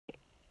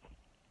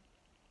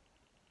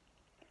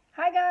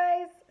Hi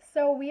guys!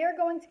 So we are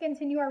going to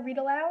continue our read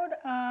aloud,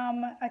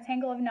 A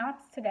Tangle of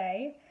Knots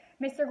today.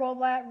 Mr.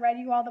 Goldblatt read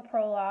you all the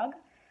prologue,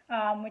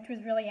 which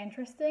was really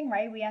interesting,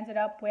 right? We ended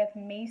up with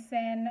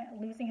Mason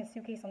losing his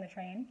suitcase on the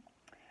train.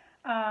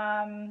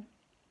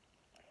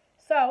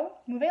 So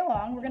moving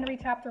along, we're going to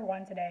read chapter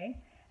 1 today.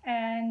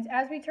 And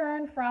as we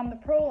turn from the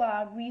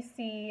prologue, we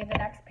see the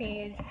next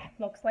page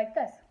looks like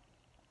this.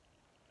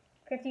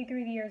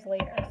 53 years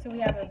later. So we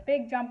have a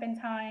big jump in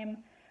time.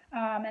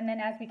 And then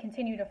as we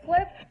continue to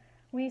flip,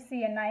 we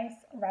see a nice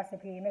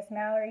recipe, Miss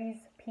Mallory's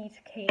peach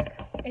cake.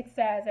 It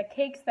says a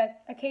cake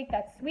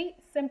that's sweet,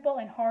 simple,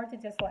 and hard to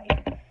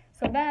dislike.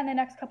 So then the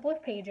next couple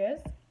of pages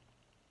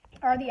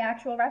are the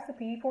actual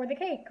recipe for the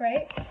cake,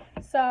 right?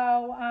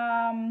 So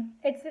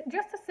it's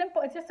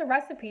just a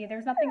recipe.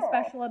 There's nothing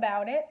special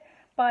about it,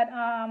 but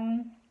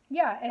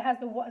yeah, it has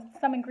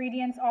some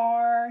ingredients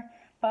are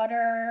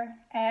butter,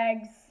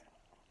 eggs,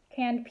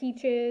 canned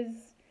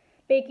peaches,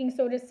 baking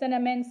soda,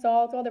 cinnamon,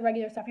 salt, all the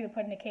regular stuff you would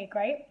put in a cake,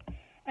 right?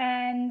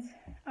 And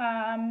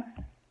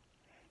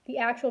the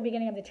actual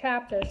beginning of the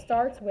chapter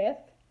starts with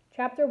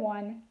chapter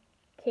 1,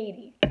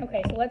 Katie.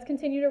 Okay, so let's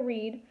continue to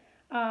read.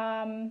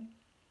 And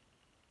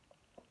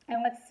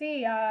let's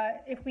see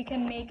if we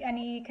can make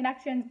any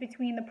connections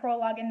between the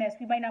prologue and this.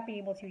 We might not be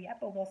able to yet,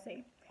 but we'll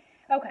see.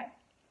 Okay,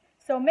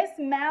 so Miss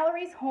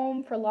Mallory's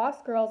home for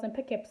lost girls in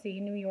Poughkeepsie,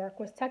 New York,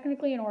 was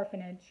technically an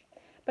orphanage,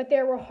 but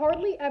there were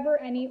hardly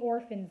ever any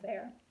orphans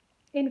there.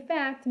 In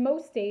fact,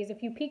 most days,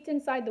 if you peeked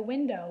inside the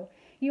window,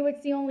 you would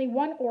see only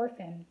one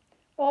orphan,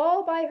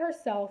 all by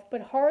herself,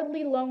 but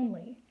hardly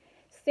lonely,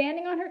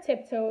 standing on her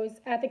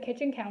tiptoes at the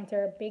kitchen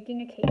counter, baking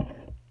a cake.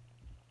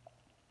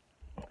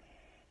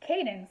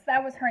 Cadence,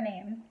 that was her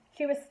name.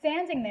 She was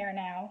standing there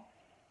now,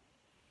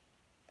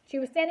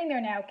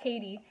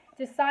 Katie,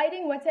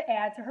 deciding what to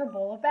add to her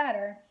bowl of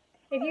batter.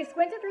 If you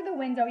squinted through the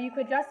window, you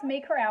could just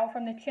make her out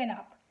from the chin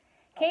up.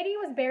 Katie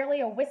was barely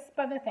a wisp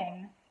of a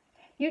thing.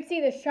 You'd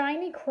see the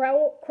shiny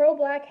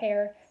crow-black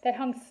hair that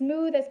hung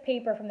smooth as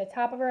paper from the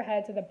top of her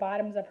head to the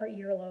bottoms of her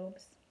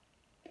earlobes.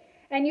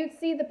 And you'd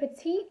see the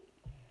petite,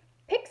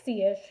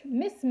 pixie-ish,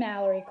 Miss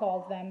Mallory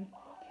calls them,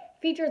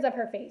 features of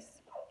her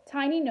face.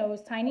 Tiny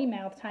nose, tiny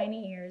mouth,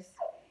 tiny ears.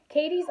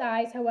 Katie's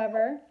eyes,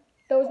 however,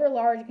 those were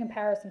large in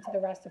comparison to the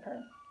rest of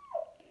her.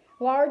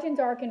 Large and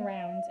dark and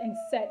round, and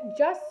set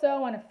just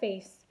so on a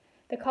face,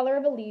 the color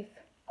of a leaf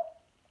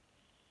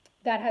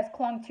that has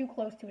clung too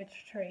close to its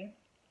tree.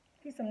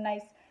 See some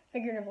nice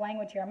figurative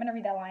language here. I'm going to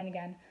read that line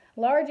again.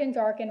 Large and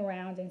dark and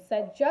round, and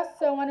set just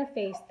so on a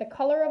face, the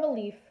color of a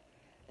leaf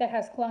that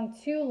has clung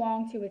too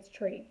long to its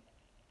tree.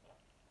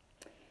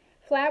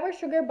 Flour,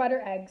 sugar,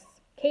 butter, eggs.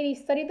 Katie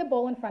studied the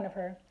bowl in front of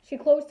her. She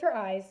closed her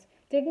eyes,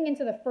 digging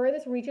into the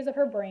furthest reaches of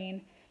her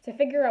brain to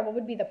figure out what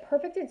would be the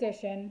perfect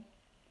addition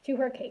to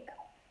her cake.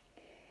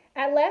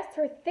 At last,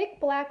 her thick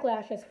black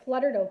lashes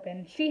fluttered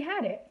open. She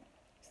had it.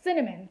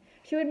 Cinnamon.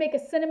 She would make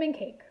a cinnamon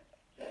cake.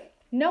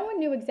 No one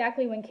knew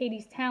exactly when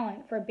Katie's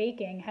talent for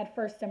baking had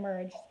first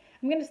emerged.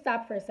 I'm going to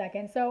stop for a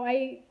second. So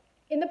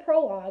in the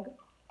prologue,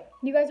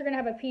 you guys are going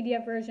to have a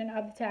PDF version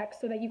of the text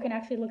so that you can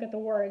actually look at the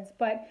words,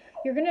 but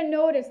you're going to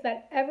notice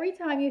that every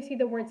time you see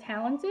the word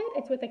talented,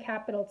 it's with a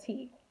capital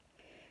T.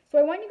 So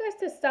I want you guys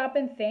to stop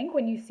and think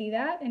when you see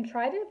that and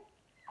try to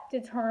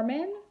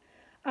determine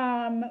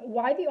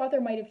why the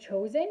author might have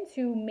chosen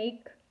to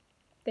make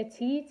the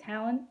T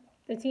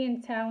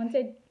in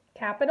talented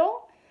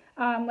capital,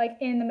 like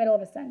in the middle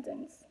of a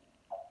sentence.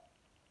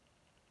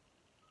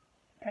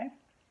 Okay.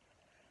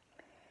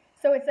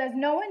 So it says,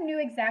 no one knew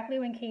exactly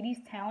when Katie's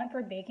talent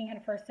for baking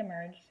had first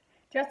emerged,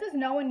 just as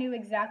no one knew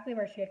exactly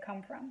where she had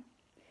come from.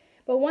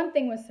 But one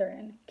thing was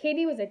certain.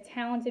 Katie was a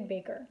talented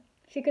baker.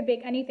 She could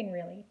bake anything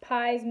really.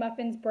 Pies,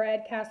 muffins,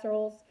 bread,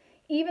 casseroles,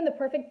 even the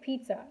perfect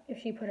pizza if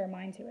she put her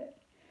mind to it.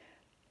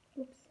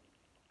 Oops.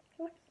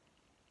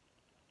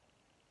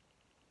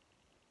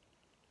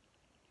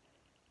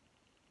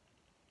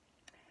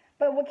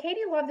 But what Katie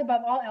loved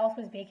above all else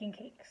was baking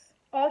cakes.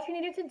 All she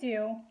needed to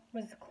do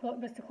was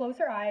to close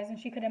her eyes, and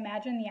she could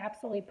imagine the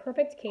absolutely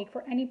perfect cake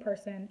for any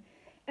person,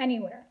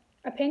 anywhere.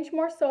 A pinch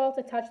more salt,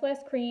 a touch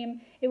less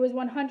cream. It was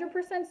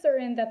 100%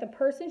 certain that the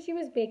person she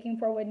was baking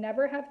for would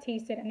never have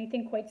tasted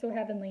anything quite so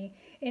heavenly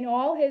in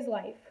all his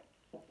life.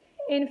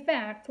 In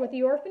fact, what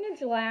the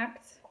orphanage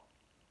lacked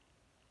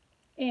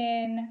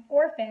in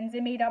orphans,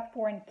 it made up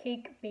for in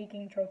cake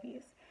baking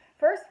trophies.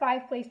 First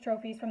 5-place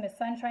trophies from the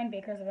Sunshine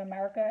Bakers of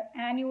America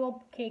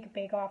annual cake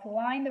bake-off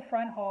lined the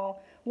front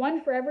hall,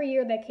 one for every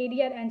year that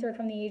Katie had entered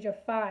from the age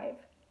of 5,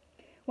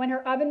 when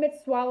her oven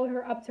mitts swallowed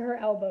her up to her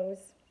elbows.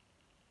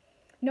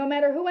 No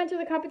matter who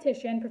entered the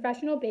competition,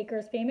 professional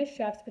bakers, famous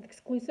chefs with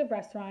exclusive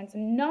restaurants,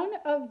 none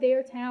of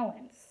their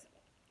talents,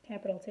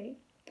 capital T,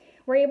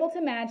 were able to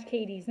match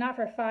Katie's, not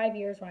for 5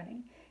 years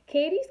running.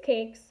 Katie's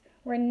cakes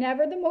were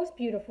never the most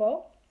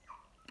beautiful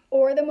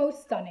or the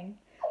most stunning.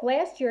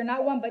 Last year,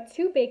 not one but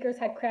 2 bakers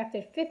had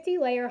crafted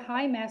 50-layer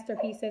high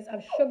masterpieces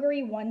of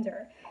sugary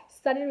wonder,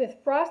 studded with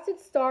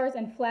frosted stars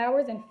and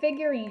flowers and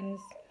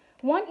figurines,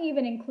 One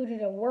even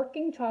included a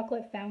working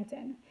chocolate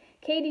fountain.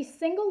 Katie's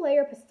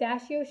single-layer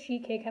pistachio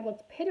sheet cake had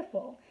looked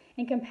pitiful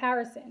in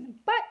comparison,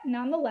 but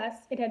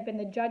nonetheless, it had been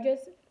the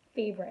judge's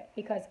favorite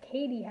because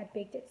Katie had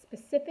baked it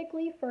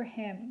specifically for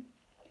him.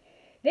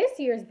 This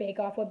year's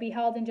bake-off would be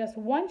held in just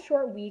one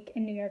short week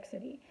in New York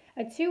City,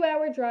 a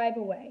 2-hour drive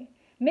away.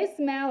 Miss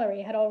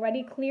Mallory had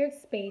already cleared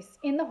space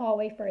in the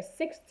hallway for a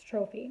sixth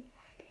trophy.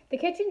 The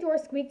kitchen door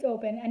squeaked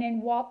open, and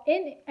in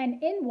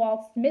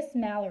waltzed Miss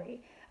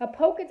Mallory, a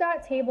polka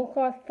dot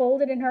tablecloth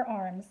folded in her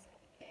arms.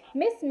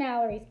 Miss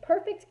Mallory's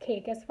perfect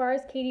cake, as far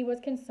as Katie was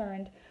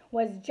concerned,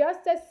 was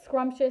just as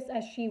scrumptious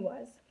as she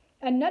was.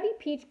 A nutty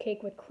peach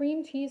cake with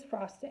cream cheese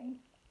frosting.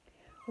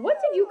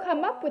 "What did you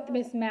come up with?"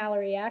 Miss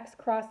Mallory asked,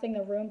 crossing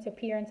the room to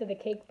peer into the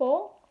cake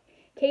bowl.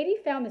 Katie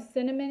found the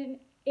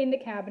cinnamon in the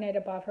cabinet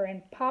above her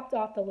and popped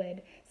off the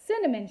lid.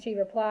 "Cinnamon," she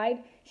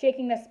replied,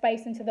 shaking the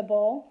spice into the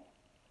bowl.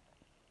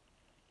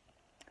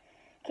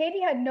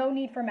 Katie had no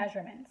need for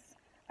measurements.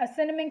 A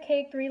cinnamon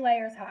cake 3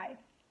 layers high.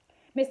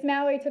 Miss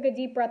Mallory took a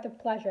deep breath of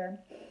pleasure.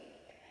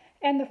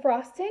 "And the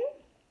frosting?"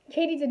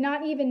 Katie did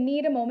not even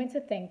need a moment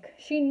to think.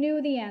 She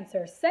knew the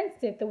answer,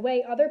 sensed it the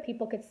way other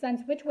people could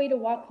sense which way to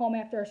walk home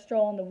after a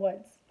stroll in the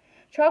woods.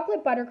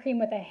 "Chocolate buttercream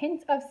with a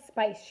hint of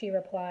spice," she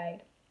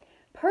replied.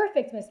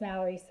 "Perfect," Miss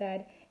Mallory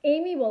said.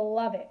 "Amy will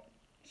love it."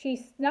 She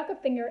snuck a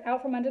finger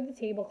out from under the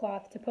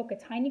tablecloth to poke a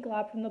tiny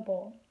glob from the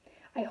bowl.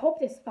 "I hope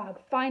this fog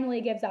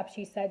finally gives up,"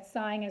 she said,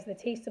 sighing as the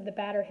taste of the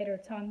batter hit her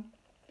tongue.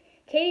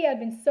 Katie had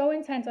been so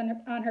intent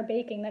on her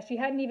baking that she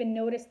hadn't even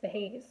noticed the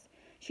haze.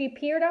 She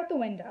peered out the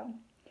window.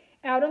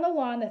 Out on the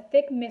lawn, the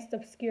thick mist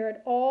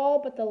obscured all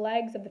but the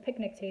legs of the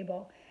picnic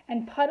table,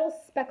 and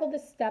puddles speckled the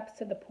steps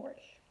to the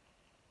porch.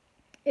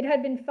 It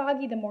had been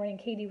foggy the morning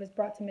Katie was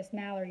brought to Miss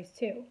Mallory's,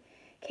 too.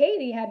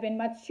 Katie had been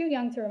much too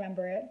young to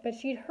remember it, but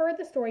she'd heard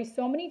the story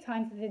so many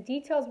times that the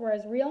details were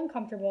as real and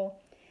comfortable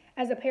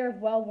as a pair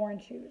of well-worn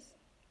shoes.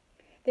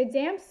 The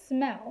damp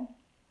smell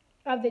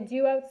of the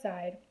dew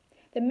outside,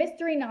 the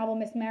mystery novel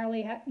Miss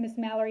Mallory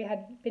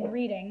had been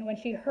reading when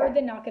she heard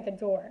the knock at the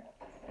door,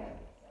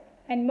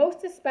 and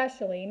most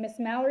especially Miss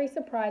Mallory's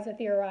surprise at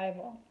the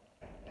arrival.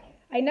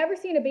 "I'd never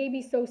seen a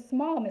baby so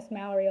small," Miss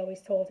Mallory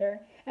always told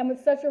her, "and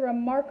with such a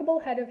remarkable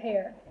head of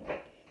hair.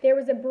 There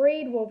was a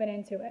braid woven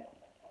into it."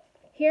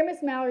 Here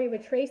Miss Mallory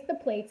would trace the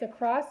plaits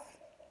across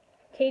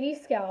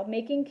Katie's scalp,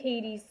 making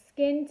Katie's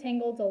skin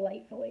tingle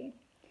delightfully.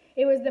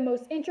 "It was the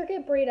most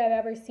intricate braid I've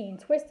ever seen,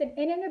 twisted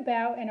in and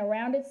about and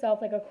around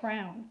itself like a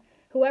crown.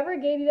 Whoever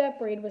gave you that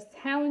braid was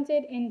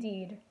talented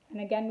indeed." And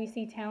again we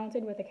see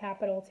talented with a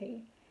capital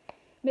T.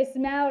 Miss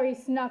Mallory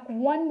snuck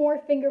one more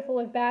fingerful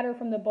of batter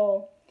from the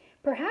bowl.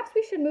 "Perhaps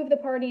we should move the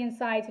party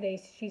inside today,"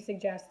 she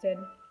suggested.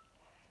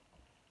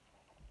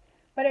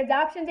 "But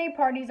adoption day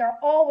parties are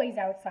always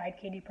outside,"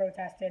 Katie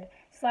protested,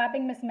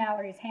 slapping Miss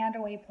Mallory's hand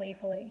away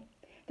playfully.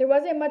 There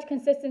wasn't much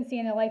consistency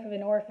in the life of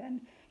an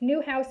orphan,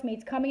 new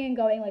housemates coming and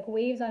going like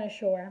waves on a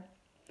shore.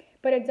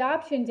 But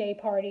adoption day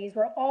parties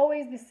were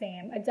always the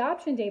same.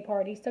 Adoption day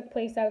parties took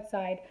place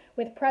outside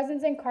with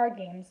presents and card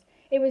games.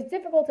 It was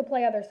difficult to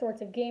play other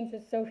sorts of games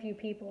with so few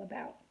people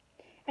about.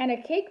 And a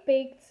cake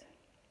baked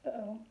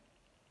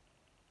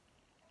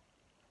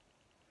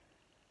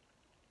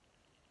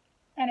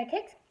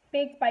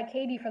by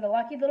Katie for the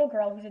lucky little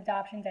girl whose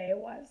adoption day it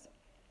was.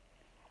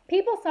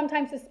 People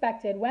sometimes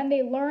suspected, when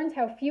they learned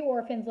how few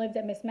orphans lived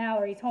at Miss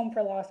Mallory's home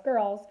for lost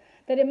girls,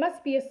 that it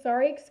must be a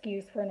sorry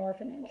excuse for an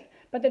orphanage.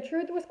 But the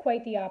truth was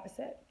quite the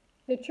opposite.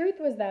 The truth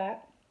was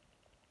that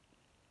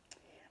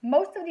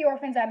most of the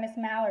orphans at Miss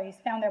Mallory's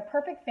found their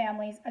perfect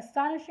families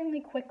astonishingly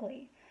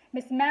quickly.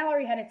 Miss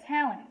Mallory had a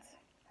talent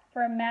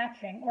for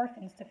matching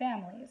orphans to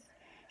families.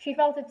 She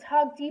felt a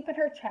tug deep in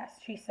her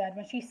chest, she said,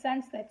 when she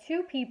sensed that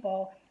two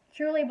people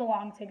truly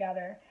belonged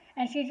together,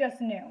 and she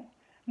just knew.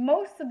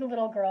 Most of the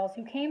little girls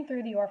who came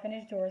through the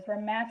orphanage doors were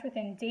matched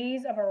within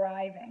days of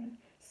arriving,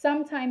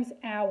 sometimes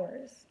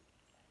hours.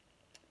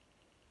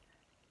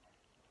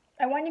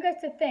 I want you guys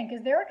to think,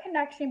 is there a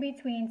connection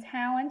between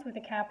talent with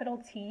a capital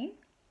T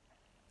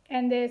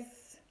and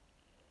this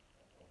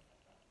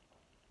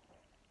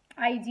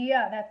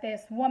idea that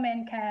this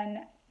woman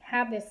can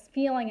have this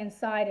feeling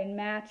inside and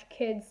match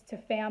kids to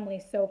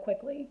families so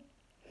quickly?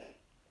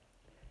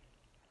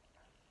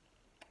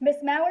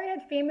 Miss Mallory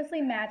had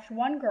famously matched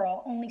one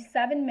girl only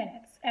 7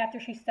 minutes after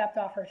she stepped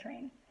off her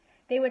train.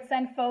 They would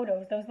send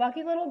photos, those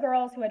lucky little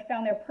girls who had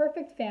found their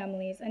perfect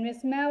families, and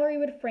Miss Mallory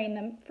would frame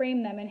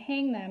them and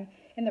hang them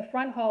in the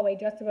front hallway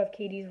just above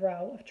Katie's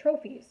row of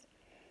trophies.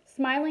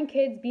 Smiling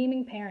kids,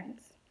 beaming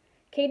parents.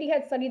 Katie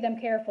had studied them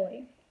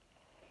carefully.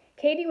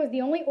 Katie was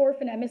the only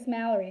orphan at Miss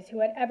Mallory's who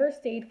had ever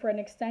stayed for an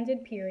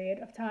extended period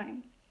of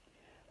time.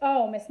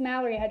 Oh, Miss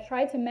Mallory had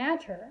tried to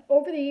match her.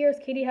 Over the years,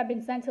 Katie had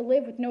been sent to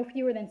live with no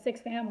fewer than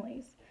 6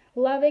 families.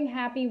 Loving,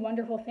 happy,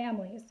 wonderful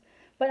families.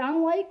 But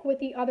unlike with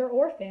the other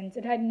orphans,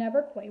 it had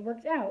never quite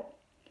worked out.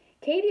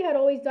 Katie had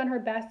always done her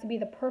best to be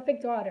the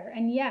perfect daughter,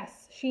 and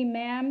yes, she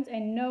mammed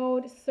and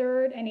knowed,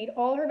 sirred, and ate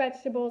all her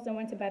vegetables and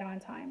went to bed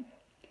on time.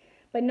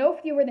 But no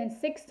fewer than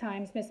 6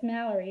 times Miss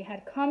Mallory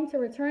had come to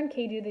return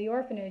Katie to the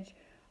orphanage,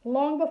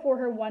 long before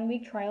her 1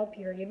 week trial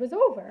period was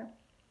over.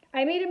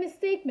 I made a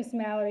mistake, Miss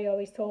Mallory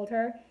always told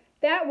her.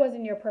 That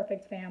wasn't your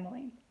perfect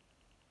family.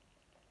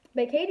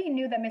 But Katie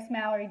knew that Miss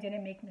Mallory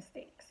didn't make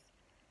mistakes.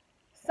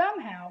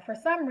 Somehow, for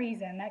some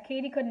reason that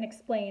Katie couldn't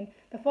explain,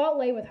 the fault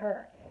lay with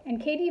her,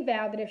 and Katie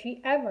vowed that if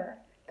she ever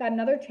got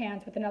another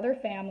chance with another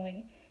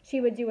family,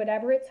 she would do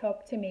whatever it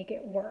took to make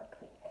it work.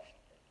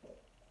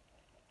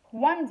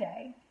 One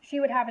day, she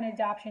would have an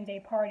adoption day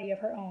party of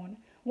her own.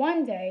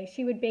 One day,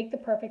 she would bake the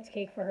perfect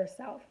cake for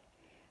herself.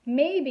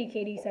 Maybe,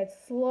 Katie said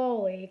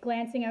slowly,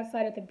 glancing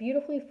outside at the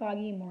beautifully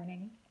foggy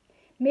morning.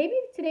 Maybe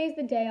today's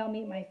the day I'll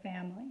meet my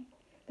family.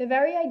 The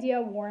very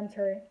idea warmed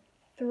her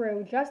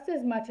through just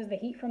as much as the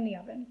heat from the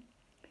oven.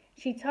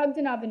 She tugged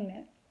an oven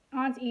mitt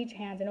onto each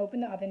hand and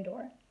opened the oven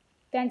door,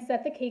 then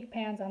set the cake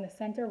pans on the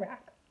center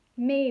rack.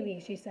 Maybe,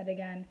 she said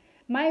again,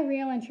 my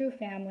real and true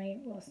family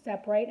will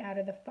step right out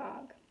of the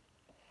fog.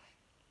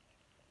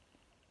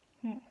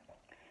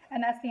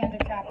 And that's the end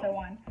of chapter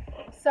 1.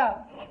 So,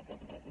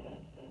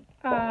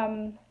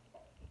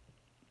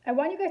 I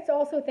want you guys to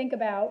also think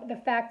about the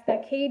fact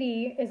that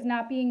Katie is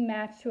not being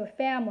matched to a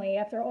family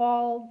after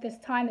all this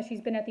time that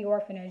she's been at the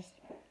orphanage.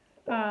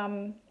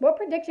 What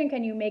prediction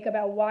can you make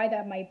about why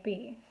that might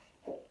be?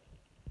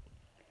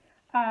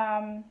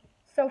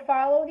 So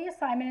follow the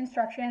assignment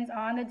instructions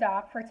on the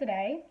doc for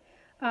today,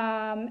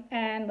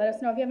 and let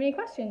us know if you have any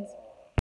questions.